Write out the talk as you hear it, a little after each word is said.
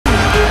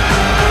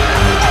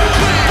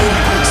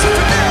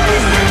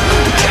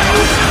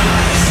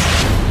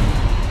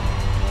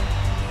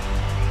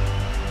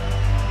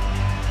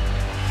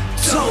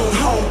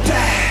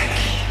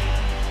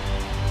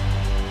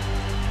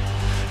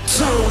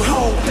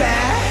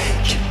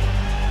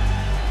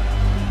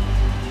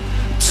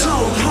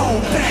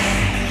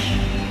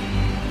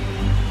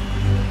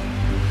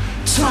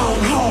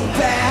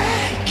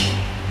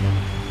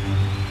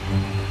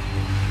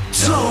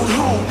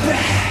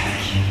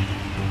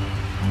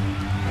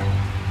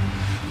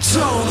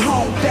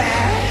hold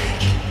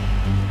back.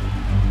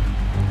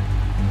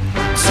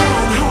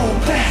 Don't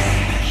hold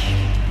back.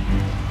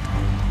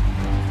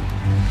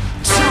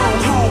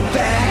 Don't hold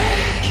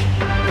back.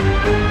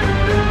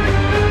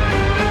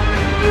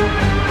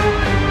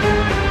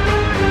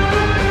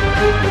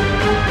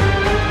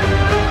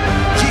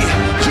 Yeah,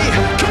 yeah,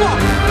 come on.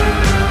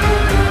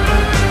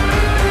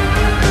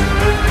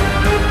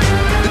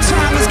 The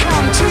time has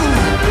come to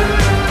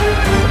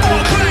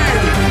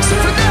Auckland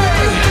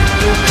Philharmonia.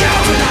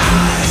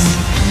 Galvanize.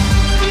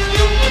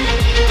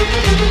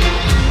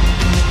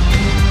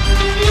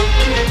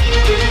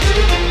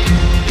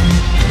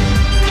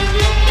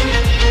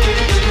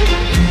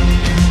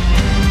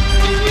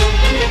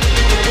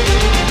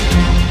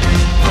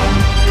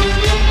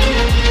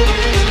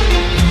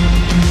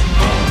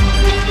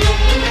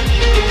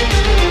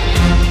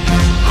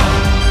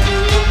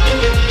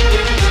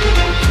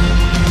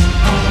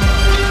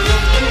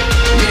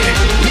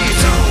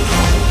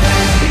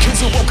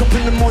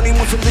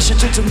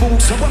 To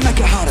move, so I make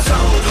it harder.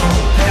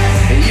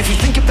 If you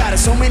think about it,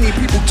 so many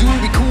people do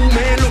be cool,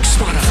 man, look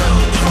smarter.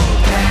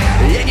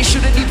 And you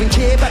shouldn't even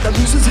care about the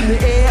losers in the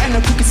air and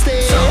the crooked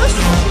stairs.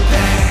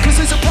 Cause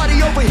there's a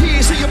party over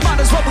here, so you might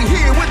as well be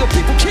here where the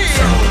people care.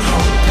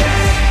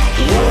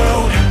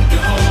 World,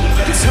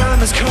 the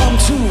time has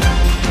come to.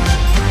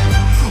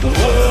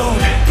 World,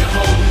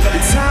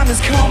 the time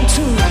has come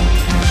to.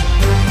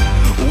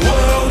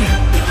 World,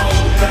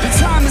 the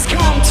time has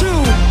come to.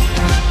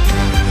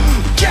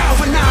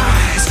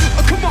 Galvanize!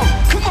 Oh, come on,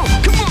 come on,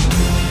 come on!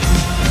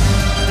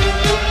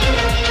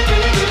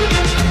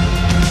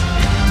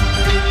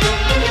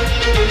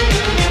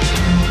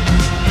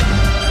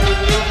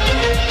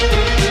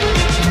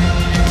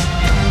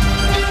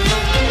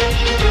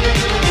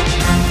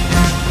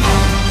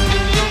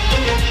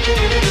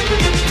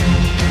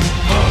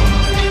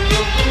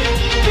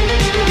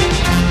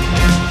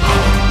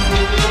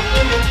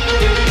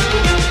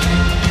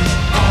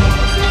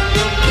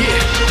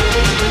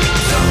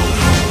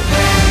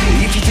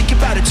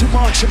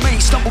 You may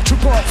stumble,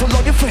 trip up, fall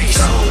on your face.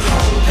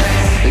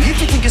 If you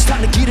think it's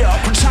time to get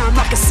up, on time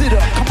like a sit-up,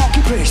 come on,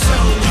 keep pace.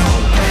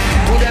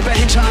 Whatever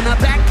hinge on our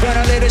back,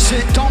 better let it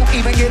sit, don't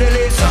even get a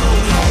lift.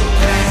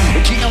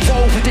 Get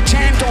involved with the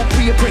jam, don't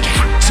be a brick,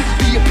 have to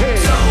be a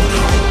pig.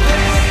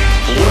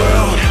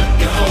 World,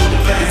 the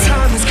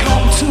time has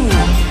come to.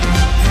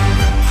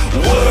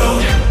 World,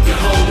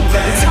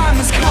 the time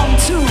has come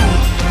to.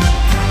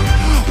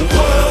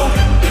 World,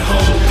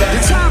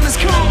 the time has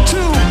come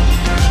to.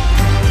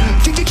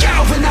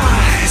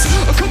 Galvanize!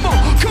 Oh, come on,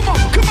 come on,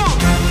 come on!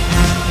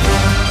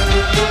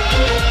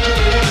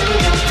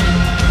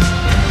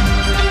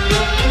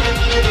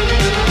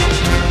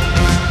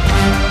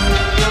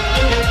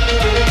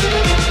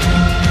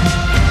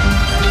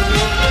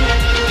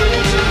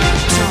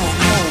 Don't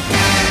hold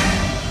back.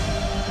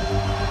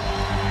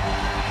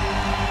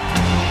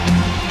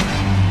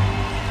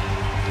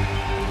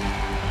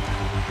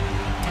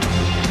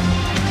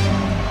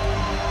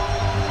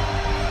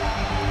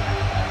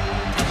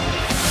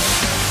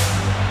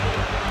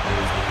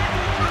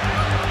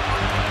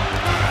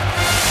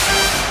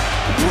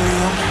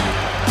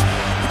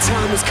 The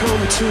time has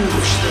come to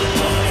push the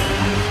button.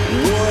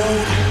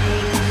 World,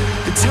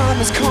 the time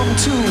has come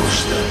to push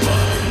the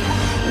button.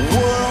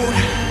 World,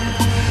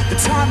 the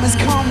time has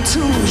come to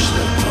push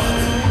the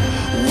button.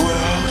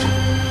 World,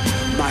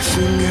 my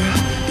finger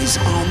is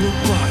on the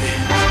button.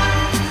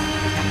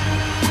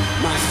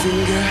 My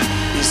finger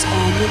is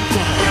on the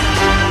button.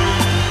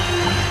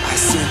 I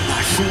said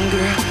my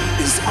finger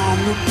is on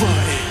the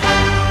button.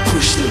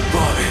 Push the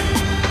button.